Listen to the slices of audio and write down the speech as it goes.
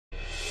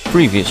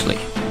previously.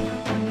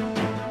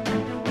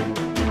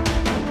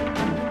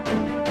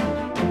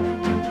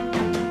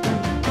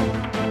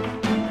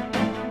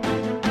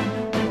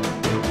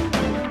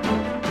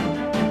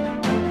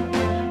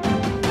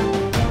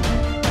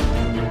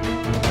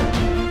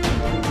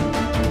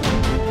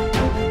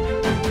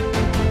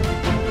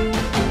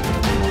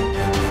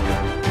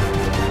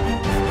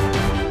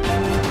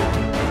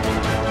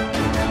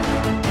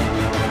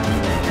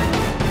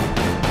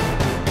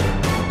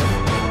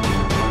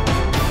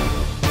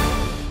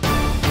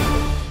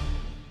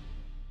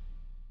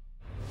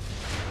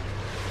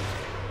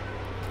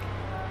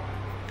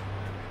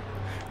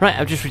 Right,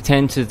 I've just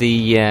returned to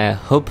the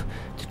hub,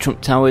 to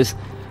Trump Towers,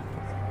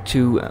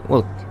 to,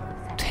 well,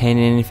 turn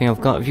in anything I've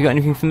got. Have you got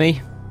anything for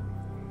me?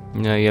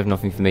 No, you have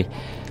nothing for me.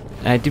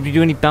 Did we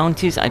do any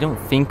bounties? I don't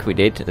think we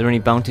did. Are there any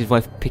bounties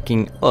worth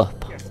picking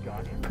up?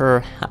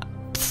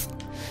 Perhaps.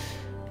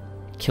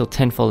 Kill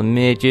 10 fallen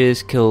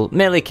mages,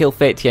 melee kill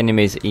 30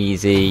 enemies,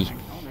 easy.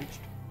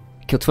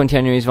 Kill 20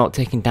 enemies without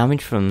taking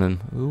damage from them.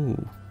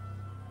 Ooh.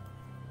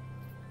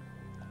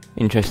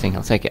 Interesting,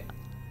 I'll take it.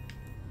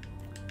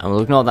 And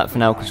we'll ignore that for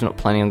now because we're not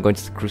planning on going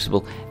to the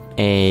Crucible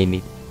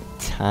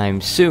anytime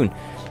soon.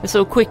 Let's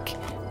have a quick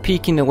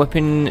peek in the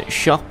weapon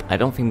shop. I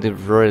don't think there's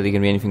really going to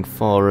be anything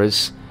for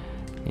us.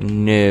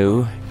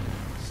 No.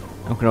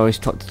 I can always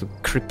talk to the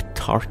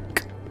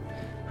Cryptarch.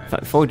 In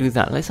fact, before we do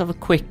that, let's have a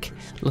quick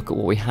look at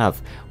what we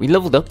have. We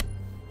leveled up.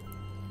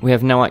 We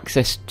have now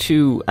access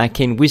to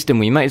Arcane Wisdom.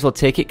 We might as well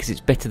take it because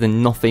it's better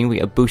than nothing. We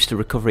get a boost to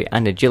recovery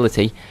and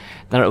agility.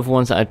 There are other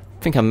ones that I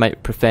think I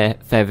might prefer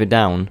further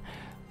down.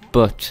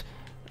 But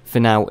for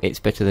now, it's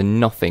better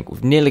than nothing.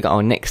 We've nearly got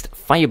our next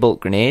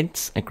firebolt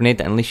grenades. A grenade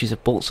that unleashes a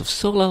bolts of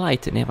solar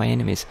light at nearby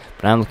enemies.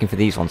 But I'm looking for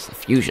these ones, the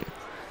fusion.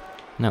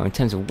 Now, in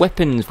terms of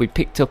weapons, we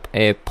picked up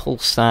a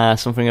pulsar,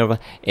 something or other.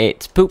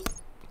 It's poop.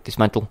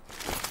 Dismantle.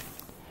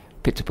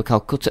 Picked up a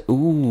Calcutta.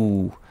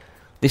 Ooh.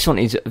 This one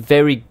is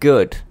very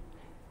good.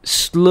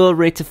 Slow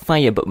rate of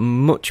fire, but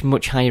much,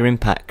 much higher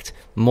impact.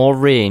 More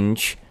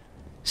range.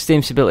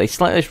 Same stability.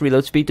 Slightly less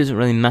reload speed, doesn't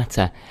really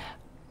matter.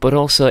 But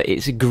also,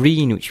 it's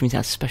green, which means it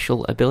has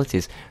special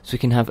abilities. So we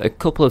can have a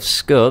couple of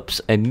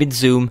scopes, a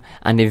mid-zoom,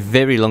 and a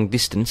very long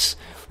distance.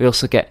 We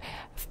also get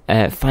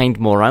find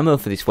more ammo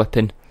for this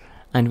weapon,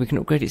 and we can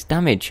upgrade its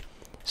damage.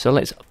 So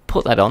let's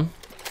put that on.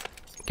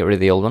 Get rid of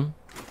the old one.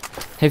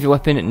 Heavy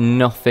weapon,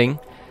 nothing.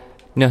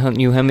 No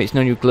new helmets,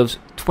 no new gloves.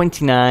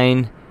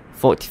 29,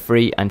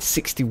 43, and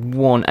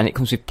 61, and it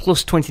comes with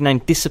plus 29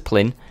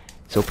 discipline.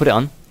 So we'll put it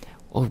on.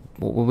 Oh,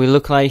 what will we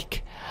look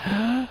like?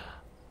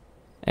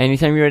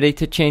 Anytime you're ready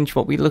to change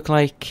what we look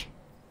like.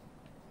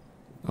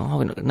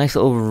 Oh, a nice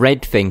little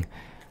red thing.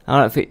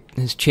 Our outfit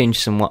has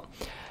changed somewhat.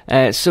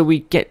 So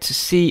we get to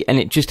see, and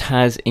it just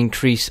has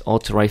increased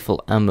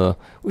auto-rifle ammo,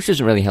 which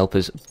doesn't really help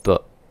us,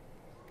 but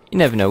you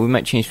never know, we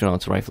might change to an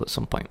auto-rifle at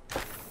some point.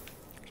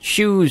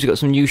 Shoes, we've got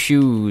some new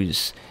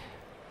shoes,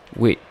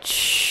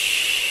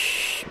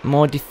 which,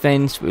 more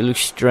defense, we lose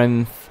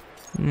strength.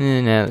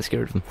 No, let's get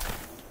rid of them.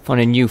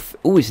 Found a new,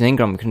 oh, it's an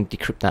engram, we can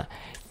decrypt that.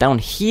 Down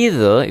here,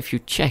 though, if you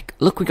check,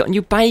 look, we got a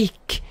new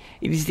bike.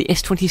 It is the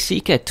S20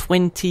 Seeker,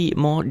 20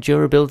 more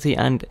durability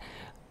and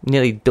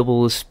nearly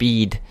double the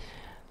speed.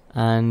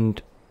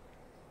 And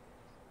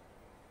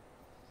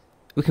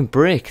we can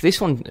brake.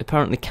 This one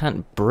apparently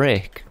can't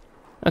brake.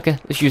 Okay,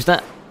 let's use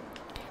that.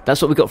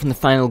 That's what we got from the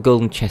final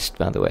golden chest,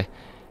 by the way.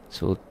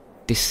 So we'll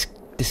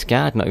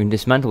discard, not even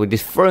dismantle. We're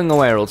just throwing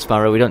away our old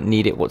Sparrow. We don't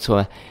need it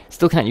whatsoever.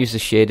 Still can't use the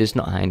shaders,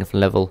 not high enough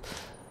level.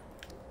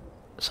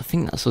 So I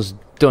think that's us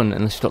done,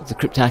 unless we talk to the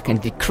Cryptarch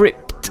and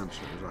decrypt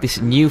this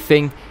new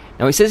thing.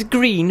 Now it says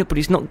green, but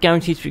it's not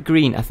guaranteed to be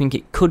green. I think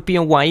it could be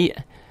a white,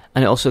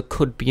 and it also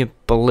could be a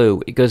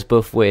blue. It goes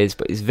both ways,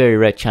 but it's a very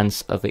rare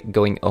chance of it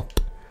going up.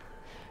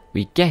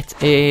 We get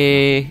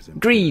a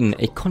green,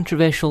 a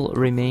controversial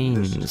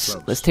remains.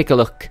 Let's take a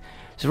look.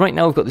 So right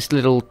now we've got this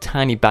little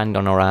tiny band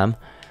on our arm.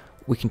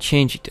 We can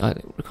change it.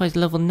 It requires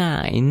level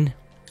 9.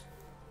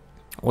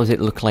 What does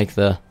it look like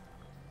there?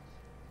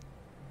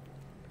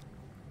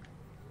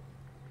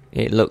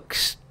 It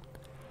looks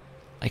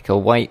like a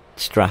white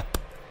strap.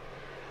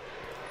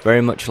 Very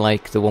much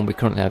like the one we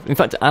currently have. In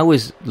fact,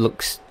 ours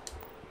looks,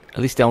 at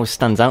least ours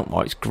stands out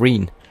more. It's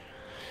green.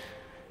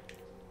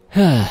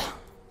 Okie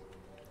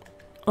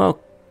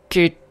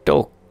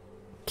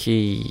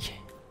dokie.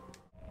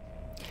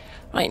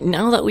 Right,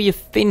 now that we have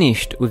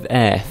finished with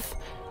Earth,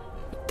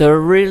 there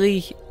are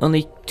really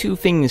only 2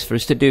 things for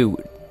us to do.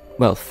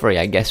 Well, 3,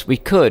 I guess. We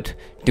could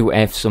do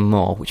Earth some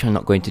more, which I'm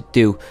not going to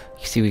do.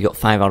 You see, we got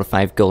 5 out of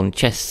 5 golden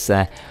chests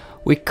there.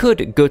 We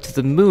could go to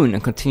the moon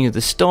and continue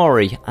the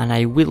story, and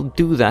I will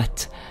do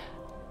that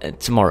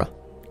tomorrow.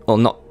 Well,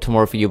 not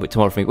tomorrow for you, but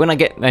tomorrow for me. When I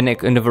get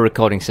another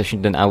recording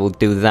session done, I will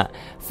do that.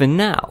 For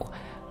now,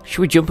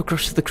 should we jump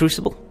across to the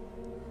Crucible?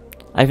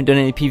 I haven't done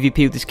any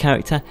PvP with this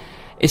character.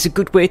 It's a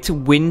good way to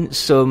win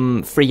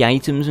some free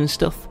items and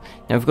stuff.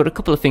 Now, we've got a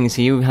couple of things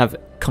here. We have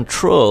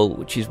Control,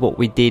 which is what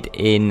we did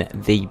in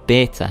the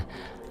beta.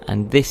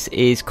 And this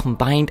is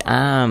Combined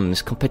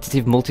Arms,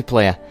 competitive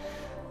multiplayer.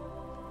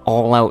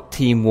 all-out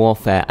team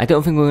warfare. I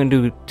don't think we're going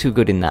to do too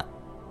good in that.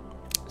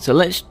 So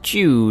let's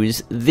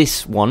choose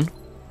this one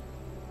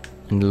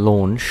and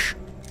launch.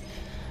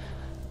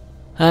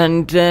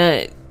 And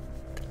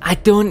I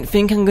don't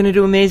think I'm going to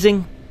do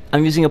amazing.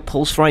 I'm using a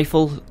pulse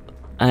rifle.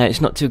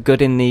 It's not too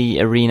good in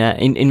the arena,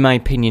 in my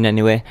opinion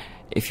anyway.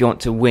 If you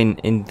want to win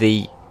in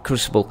the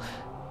Crucible,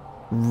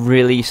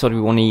 really sort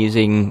of want to be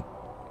using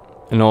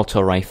an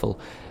auto rifle.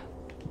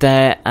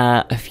 There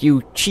are a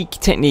few cheeky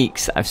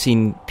techniques that I've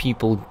seen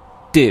people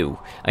do,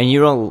 and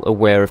you're all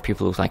aware of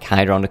people who like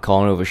hide around a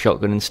corner with a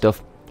shotgun and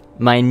stuff.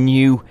 My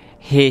new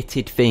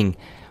hated thing,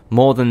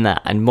 more than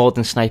that and more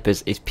than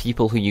snipers, is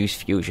people who use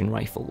fusion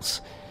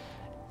rifles.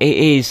 It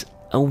is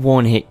a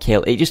one-hit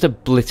kill. It just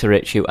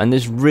obliterates you, and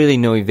there's really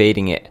no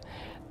evading it.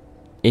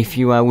 If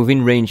you are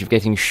within range of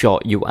getting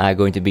shot, you are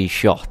going to be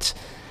shot.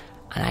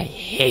 And I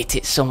hate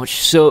it so much.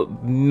 So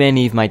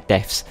many of my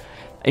deaths.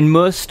 In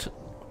most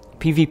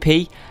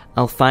PvP,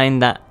 I'll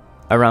find that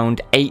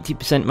around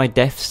 80% of my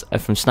deaths are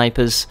from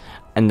snipers,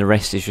 and the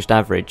rest is just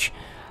average.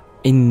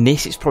 In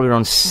this, it's probably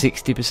around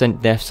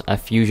 60% deaths are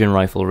fusion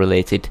rifle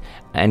related,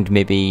 and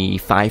maybe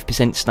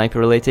 5% sniper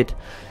related.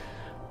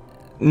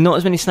 Not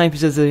as many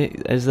snipers as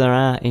there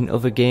are in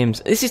other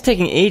games. This is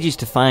taking ages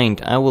to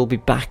find. I will be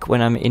back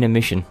when I'm in a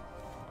mission.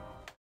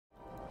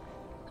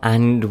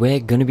 And we're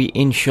going to be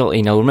in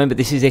shortly. Now remember,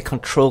 this is a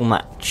control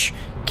match.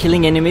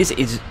 Killing enemies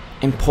is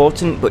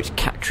important, but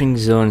capturing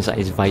zones, that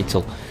is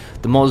vital.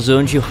 The more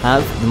zones you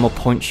have, the more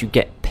points you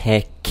get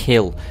per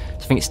kill. So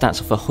I think it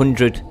starts off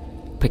 100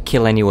 per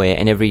kill anyway,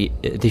 and every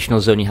additional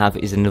zone you have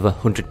is another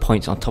 100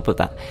 points on top of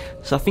that.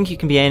 So I think you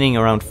can be earning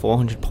around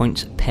 400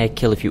 points per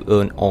kill if you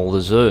earn all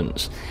the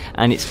zones.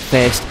 And it's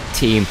first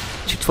team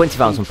to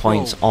 20,000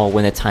 points, or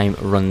when the time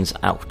runs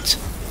out,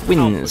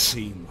 wins.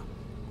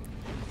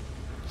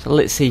 So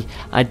let's see.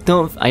 I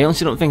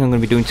honestly don't think I'm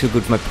going to be doing too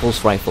good with my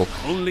pulse rifle.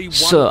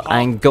 So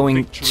I'm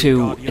going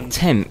to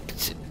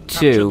attempt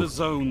to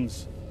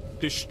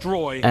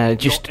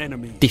just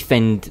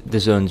defend the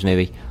zones,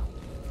 maybe.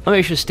 Or maybe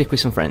I should stick with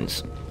some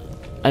friends.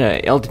 I don't know,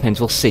 it all depends.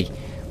 We'll see.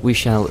 We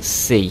shall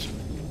see.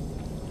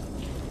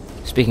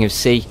 Speaking of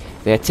C,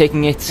 they are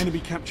taking it.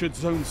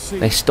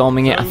 They're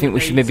storming it. I think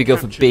we should maybe go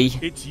for B.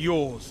 It's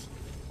yours.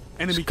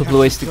 There's a couple of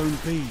ways to.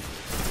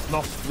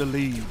 Lost the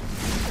lead.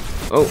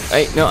 Oh,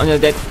 hey, no, I'm not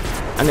dead.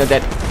 I'm not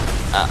dead.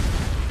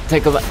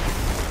 Take over.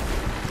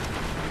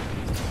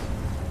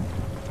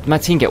 My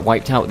team get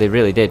wiped out. They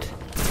really did.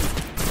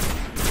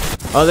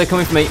 Oh, they're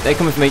coming for me. They're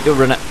coming for me. Don't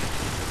run it.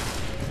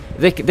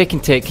 They can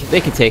take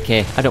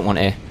A. I don't want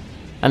A.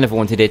 I never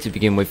wanted A to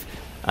begin with.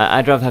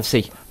 I'd rather have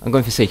C. I'm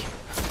going for C.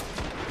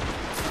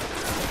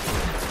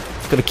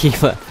 Gotta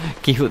keep up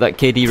that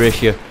KD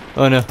ratio.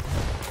 Oh no.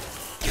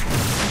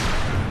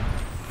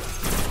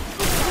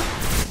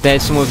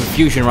 There's someone with a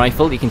fusion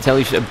rifle. You can tell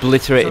he just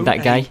obliterated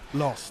that guy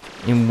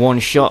in one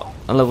shot.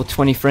 A level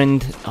 20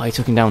 friend. Oh, he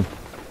took him down.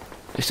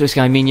 So this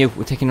guy, me and you,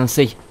 we're taking on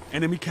C.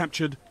 Enemy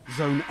captured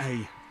Zone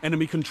A.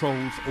 Enemy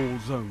controls all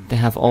zones. They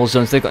have all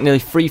zones. They've got nearly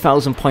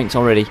 3,000 points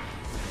already.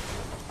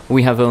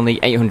 We have only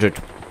 800.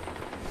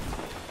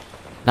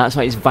 That's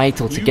why it's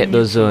vital to get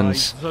those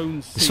zones.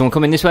 There's someone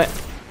coming this way.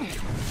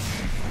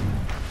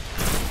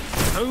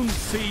 Zone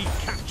C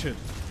captured.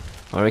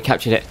 Already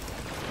captured it.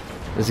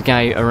 There's a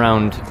guy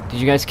around.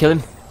 Did you guys kill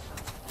him?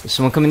 There's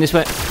someone coming this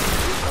way.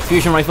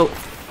 Fusion rifle.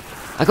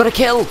 I got a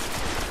kill!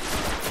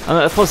 I'm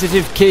at a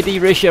positive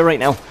KD ratio right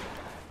now.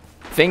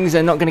 Things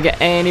are not going to get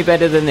any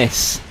better than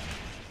this.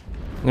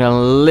 I'm going to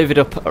live it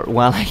up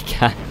while I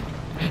can.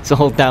 It's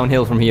all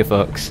downhill from here,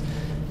 folks.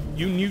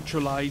 You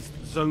neutralized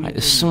Zone Right,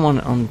 there's someone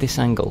on this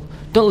angle.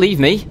 Don't leave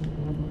me!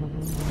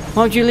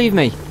 Why would you leave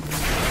me?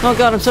 Oh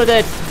god, I'm so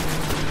dead!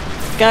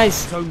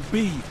 Guys! Zone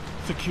B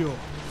secure.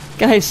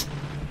 Guys!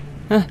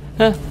 Oh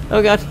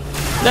god!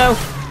 No!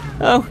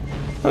 Oh!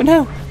 Oh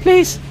no!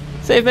 Please!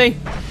 Save me!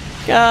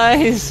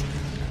 Guys!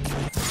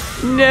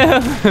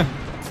 No!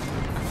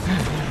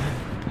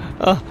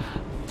 Oh!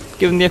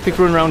 Give them the epic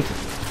run round.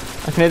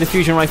 I can hear the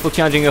fusion rifle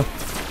charging up.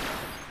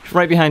 It's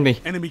right behind me.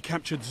 Enemy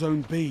captured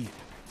Zone B.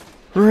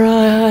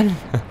 Run!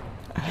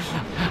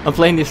 I'm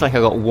playing this like I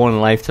got one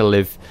life to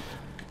live.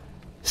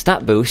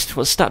 Stat boost?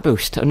 What's stat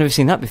boost? I've never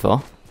seen that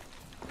before.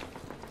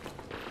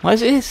 Why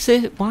does it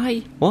say... Why?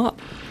 What?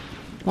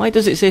 Why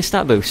does it say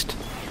stat boost?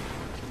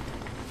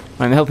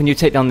 Right, I'm helping you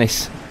take down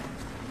this.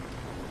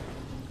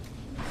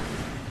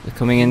 They're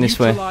coming in this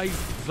way.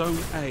 Zone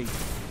A.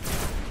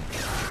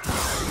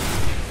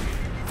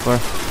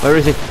 Where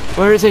is he?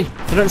 Where is he?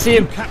 I don't see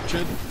him.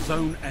 Captured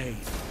Zone A.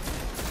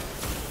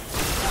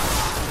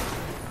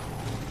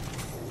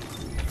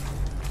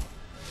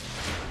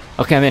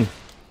 Okay, I'm in.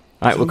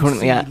 Right, we're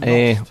currently at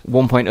a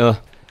 1.0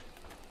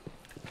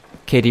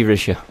 KD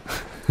ratio.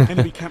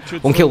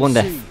 One kill, one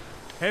death.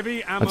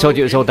 I told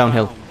you it was all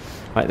downhill.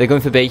 Right, they're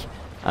going for B.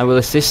 I will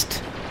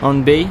assist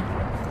on B.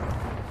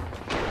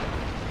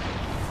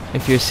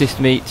 If you assist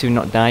me to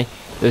not die.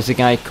 There's a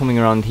guy coming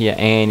around here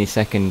any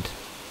second.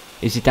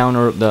 Is he down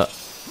or up there?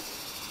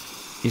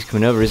 He's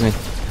coming over, isn't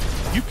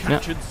he? You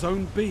captured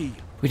Zone B.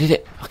 We did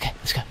it. Okay,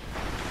 let's go.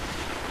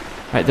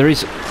 Right, there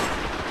is...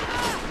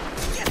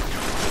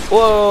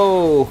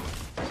 Whoa!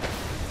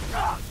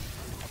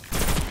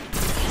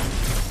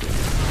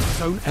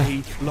 Zone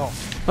A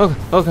lost. Oh,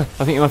 okay, I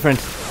think you're my friend.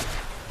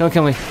 Don't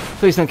kill me.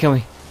 Please don't kill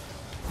me.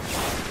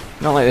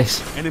 Not like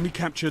this. Enemy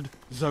captured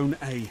Zone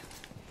A.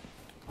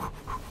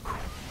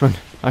 Run.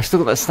 I've still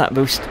got that stat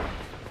boost.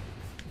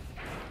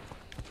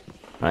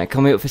 Right,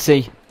 coming up for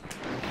C.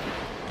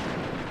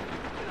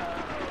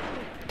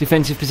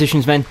 Defensive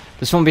positions, men.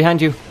 There's someone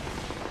behind you.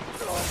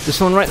 There's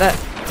someone right there.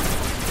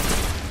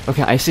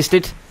 Okay, I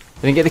assisted.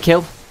 I didn't get the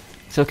kill.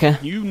 It's okay.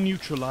 You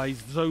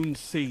neutralized Zone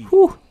C.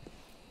 Whew.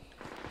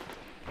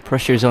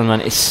 Pressure is on,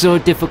 man. It's so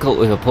difficult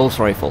with a pulse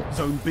rifle.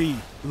 Zone B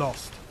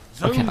lost.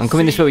 Okay, I'm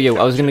coming this way with you.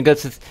 I was going to go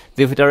to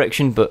the other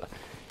direction, but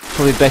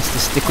probably best to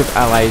stick with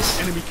allies.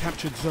 Enemy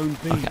captured Zone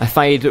B. Okay, I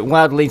fired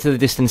wildly into the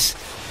distance.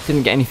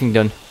 Didn't get anything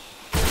done.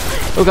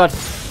 Oh god.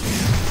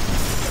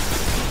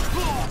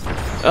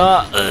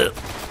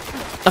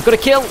 I've got a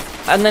kill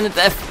and then a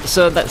death.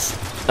 So that's...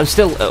 I'm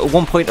still at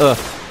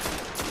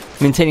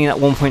 1.0. Maintaining that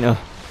 1.0.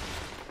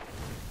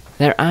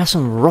 There are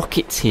some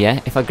rockets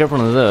here. If I grab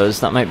one of those,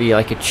 that might be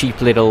like a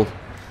cheap little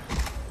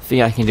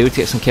thing I can do to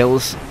get some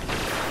kills.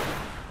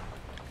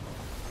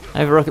 I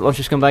have a rocket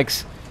launcher,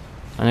 scumbags.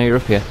 I know you're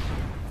up here.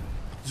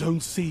 Zone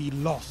C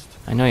lost.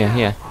 I know you're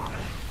here.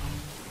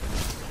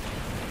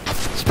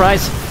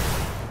 Surprise!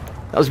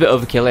 That was a bit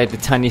overkill. I had the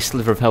tiniest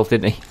sliver of health,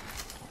 didn't he?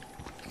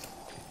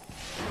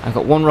 I've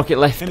got one rocket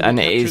left, and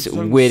it is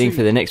waiting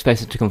for the next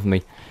person to come for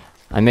me.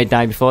 I may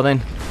die before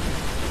then.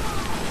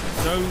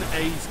 Zone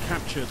A's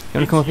captured. You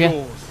wanna come up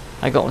here?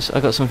 I got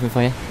something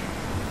for you.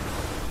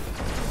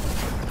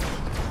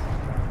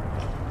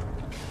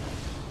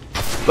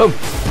 Boom!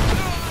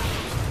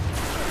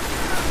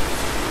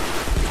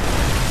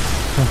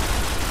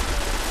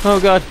 Oh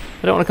god,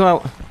 I don't want to come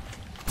out.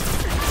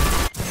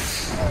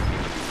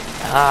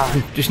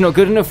 I'm just not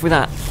good enough with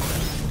that.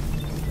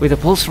 With a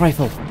pulse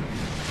rifle.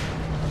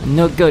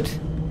 Not good.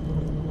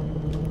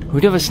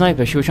 We do have a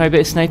sniper. Should we try a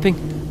bit of sniping?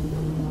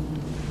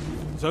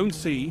 Zone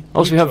C.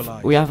 Also,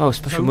 we have our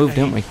special move,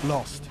 don't we?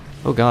 Lost.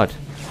 Oh god.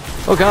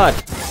 Oh god.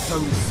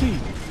 Zone C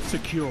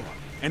secure.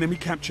 Enemy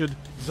captured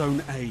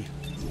Zone A.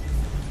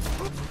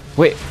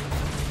 Wait,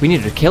 we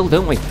needed a kill,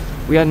 don't we?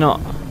 We are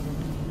not.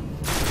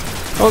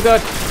 Oh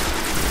god.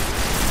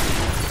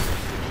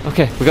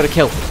 Okay, we got a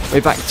kill.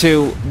 We're back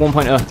to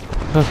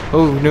 1.0.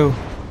 Oh no.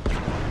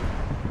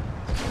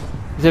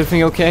 Is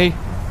everything okay?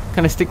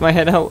 Can I stick my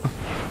head out?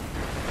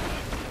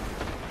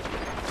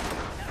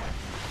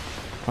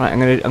 Right,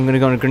 I'm gonna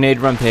go on a grenade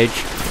rampage.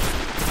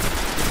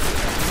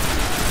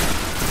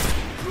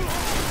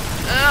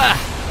 Ah!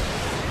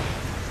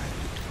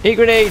 Eat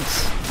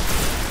grenades!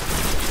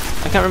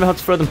 I can't remember how to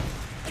throw them.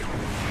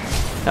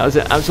 That was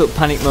an absolute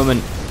panic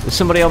moment. There's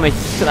somebody on me.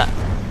 Look at that.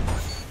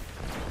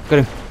 Got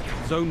him.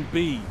 Zone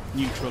B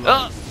neutralized.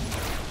 Oh!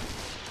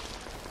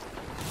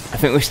 I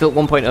think we're still at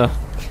 1.0.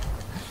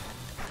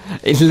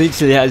 It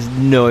literally has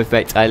no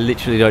effect. I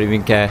literally don't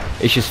even care.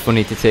 It's just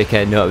funny to take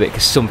a note of it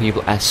because some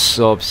people are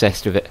so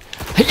obsessed with it.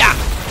 Hi-ya!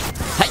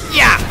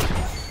 Hi-ya!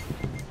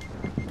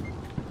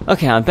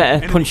 Okay, I'm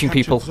better punching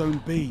people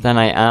than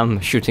I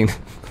am shooting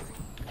them.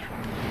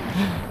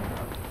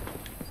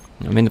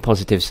 I'm in the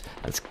positives.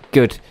 That's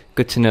good.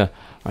 Good to know.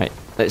 Right,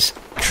 let's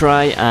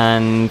try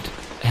and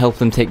help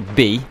them take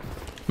B.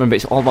 Remember,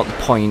 it's all about the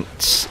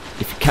points.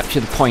 If you capture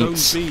the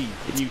points,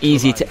 it's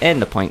easy to earn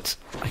the points.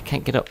 I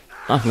can't get up.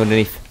 Oh, I can go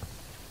underneath.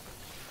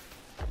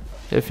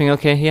 Is everything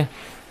okay here?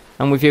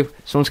 I'm with you.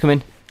 Someone's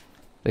coming.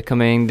 They're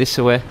coming this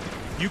way.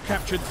 You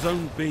captured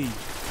Zone B.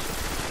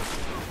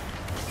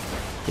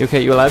 You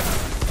okay? You alive?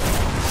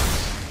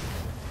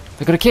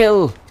 I got a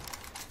kill!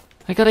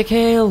 I got a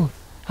kill!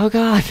 Oh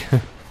god!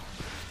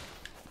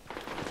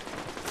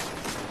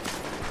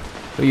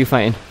 Who are you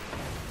fighting?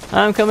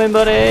 I'm coming,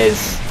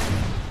 buddies!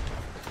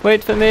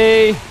 Wait for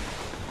me!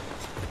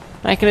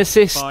 I can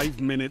assist. 5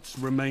 minutes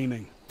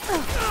remaining.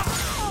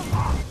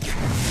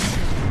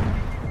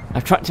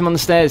 I've tracked him on the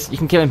stairs. You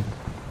can kill him.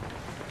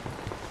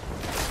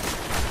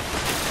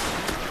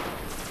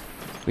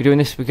 We doing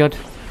this? We good?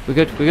 We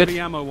good? We good? Heavy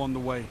ammo on the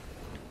way.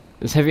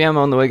 There's heavy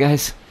ammo on the way,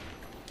 guys.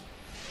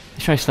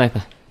 Let's try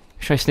sniper.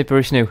 Let's try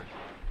snippery snoo.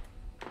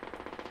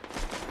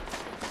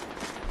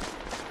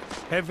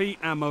 Heavy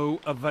ammo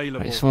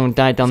available. Right, someone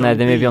died down there.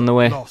 They may be on the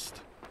way.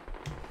 Lost.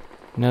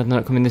 No, they're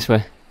not coming this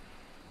way.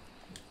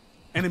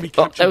 Enemy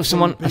Oh, there was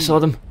someone. I saw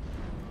them.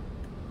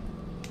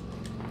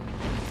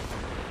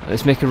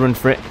 Let's make a run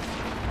for it.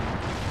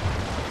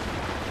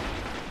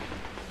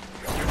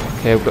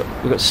 Okay, we've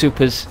got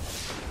supers.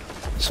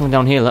 Someone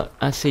down here. Look,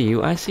 I see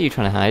you. I see you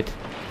trying to hide.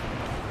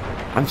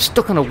 I'm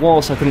stuck on a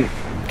wall, so I couldn't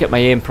get my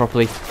aim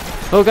properly.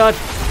 Oh god!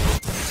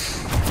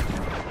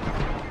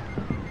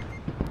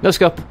 No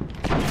scope.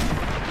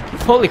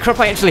 Holy crap!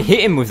 I actually hit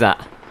him with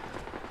that.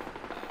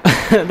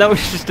 That was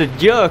just a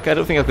joke. I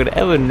don't think I could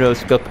ever no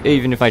scope,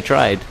 even if I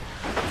tried.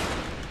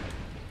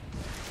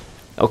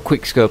 Or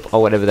quick scope,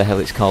 or whatever the hell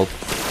it's called.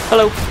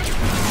 Hello.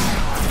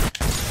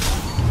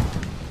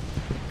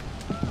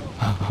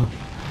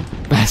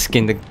 Bask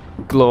in the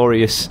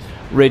glorious,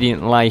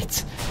 radiant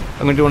light.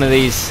 I'm going to do one of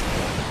these.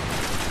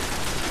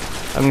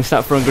 I'm going to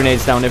start throwing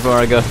grenades down everywhere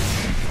I go.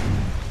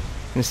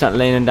 I'm going to start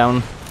laying them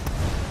down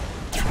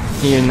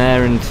here and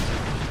there and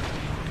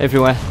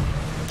everywhere.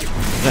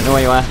 I don't know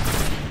where you are.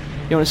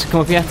 You want us to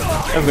come up here?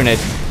 Have a grenade.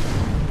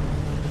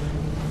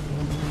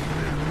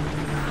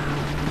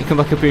 You come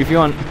back up here if you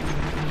want.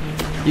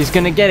 He's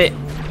going to get it.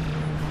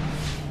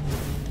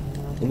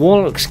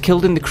 Warlocks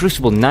killed in the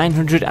Crucible,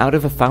 900 out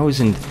of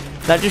 1,000.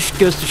 That just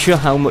goes to show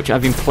how much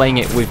I've been playing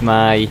it with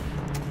my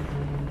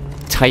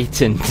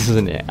Titan,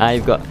 doesn't it?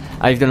 I've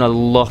done a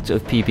lot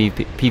of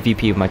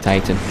PvP with my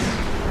Titan,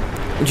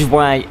 which is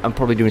why I'm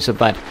probably doing so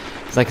bad.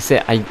 Because like I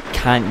said, I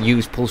can't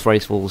use pulse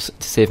rifles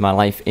to save my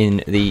life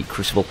in the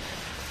Crucible.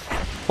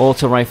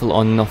 Auto rifle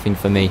or nothing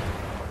for me.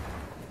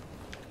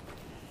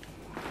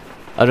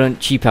 I don't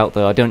cheap out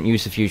though, I don't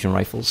use the fusion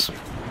rifles.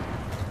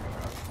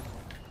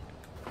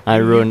 I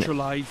run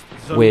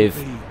with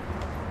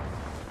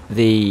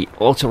the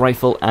auto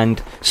rifle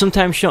and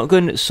sometimes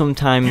shotgun,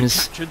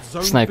 sometimes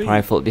sniper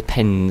rifle, it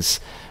depends.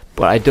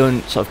 But I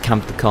don't sort of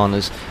camp the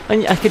corners.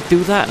 And I could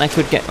do that and I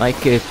could get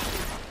like a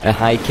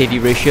high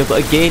KD ratio,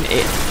 but again,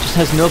 it just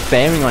has no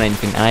bearing on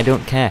anything and I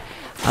don't care.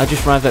 I'd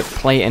just rather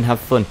play it and have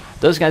fun.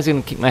 Those guys are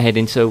going to kick my head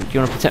in, so do you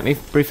want to protect me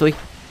briefly?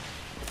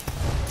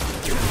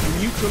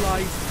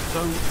 Neutralize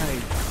Zone A.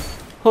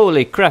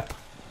 Holy crap.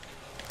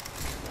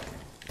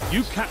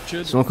 You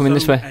captured Someone coming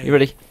this way. A. You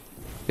ready?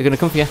 They're going to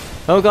come for you.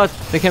 Oh god,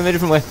 they came a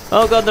different way.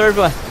 Oh god, they're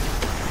everywhere.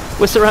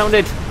 We're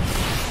surrounded.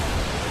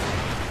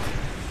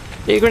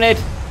 Get your grenade.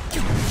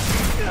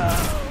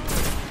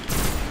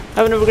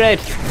 Have another grenade.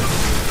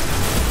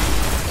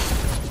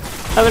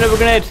 Have another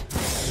grenade.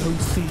 Zone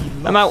C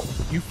lost. I'm out.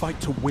 You fight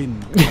to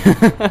win.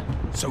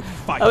 So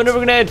fight. Have another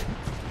grenade.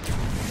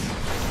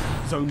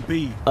 Zone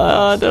B.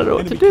 I don't know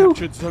what to Enemy do.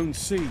 captured Zone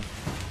C.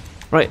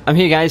 Right, I'm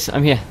here guys.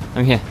 I'm here.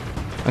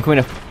 I'm coming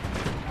up.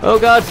 Oh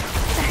god.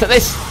 Take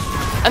this.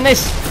 And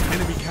this.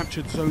 Enemy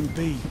captured Zone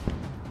B.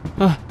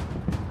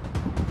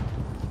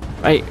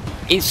 Right.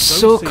 It's Zone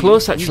so C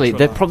close actually.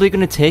 They're probably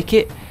going to take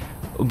it.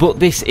 But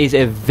this is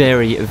a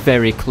very,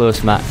 very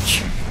close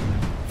match.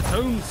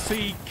 Zone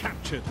C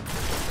captured.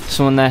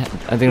 Someone there.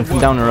 Are they going to come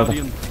down or over?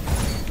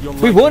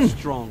 We won!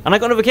 And I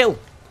got another kill!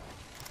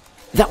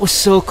 That was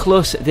so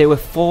close. They were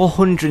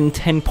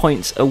 410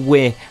 points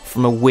away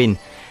from a win.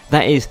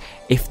 That is,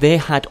 if they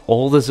had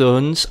all the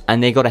zones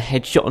and they got a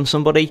headshot on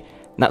somebody,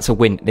 that's a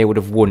win. They would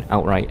have won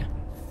outright.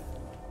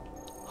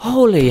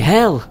 Holy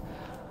hell!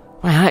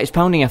 My heart is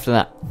pounding after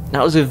that.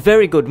 That was a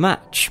very good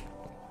match.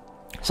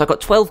 So I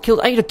got 12 kills.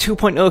 I had a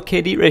 2.0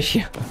 KD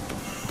ratio.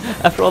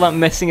 After all that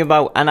messing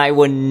about, and I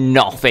won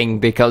nothing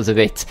because of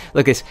it.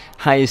 Look at this,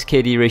 highest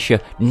KD ratio,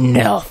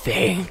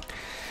 nothing.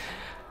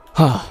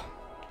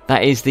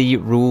 That is the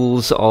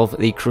rules of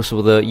the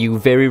Crucible though. You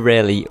very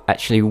rarely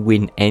actually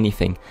win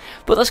anything.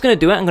 But that's going to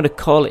do it. I'm going to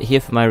call it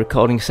here for my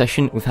recording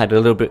session. We've had a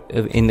little bit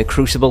in the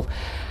Crucible.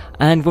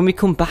 And when we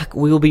come back,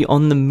 we'll be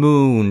on the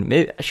moon.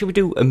 Maybe, should we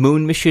do a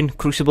moon mission,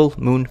 Crucible,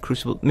 moon,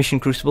 Crucible, mission,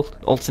 Crucible?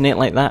 Alternate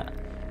like that?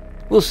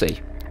 We'll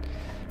see.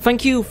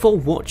 Thank you for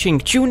watching.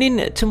 Tune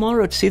in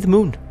tomorrow to see the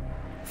moon.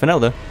 For now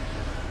though,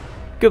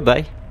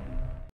 goodbye.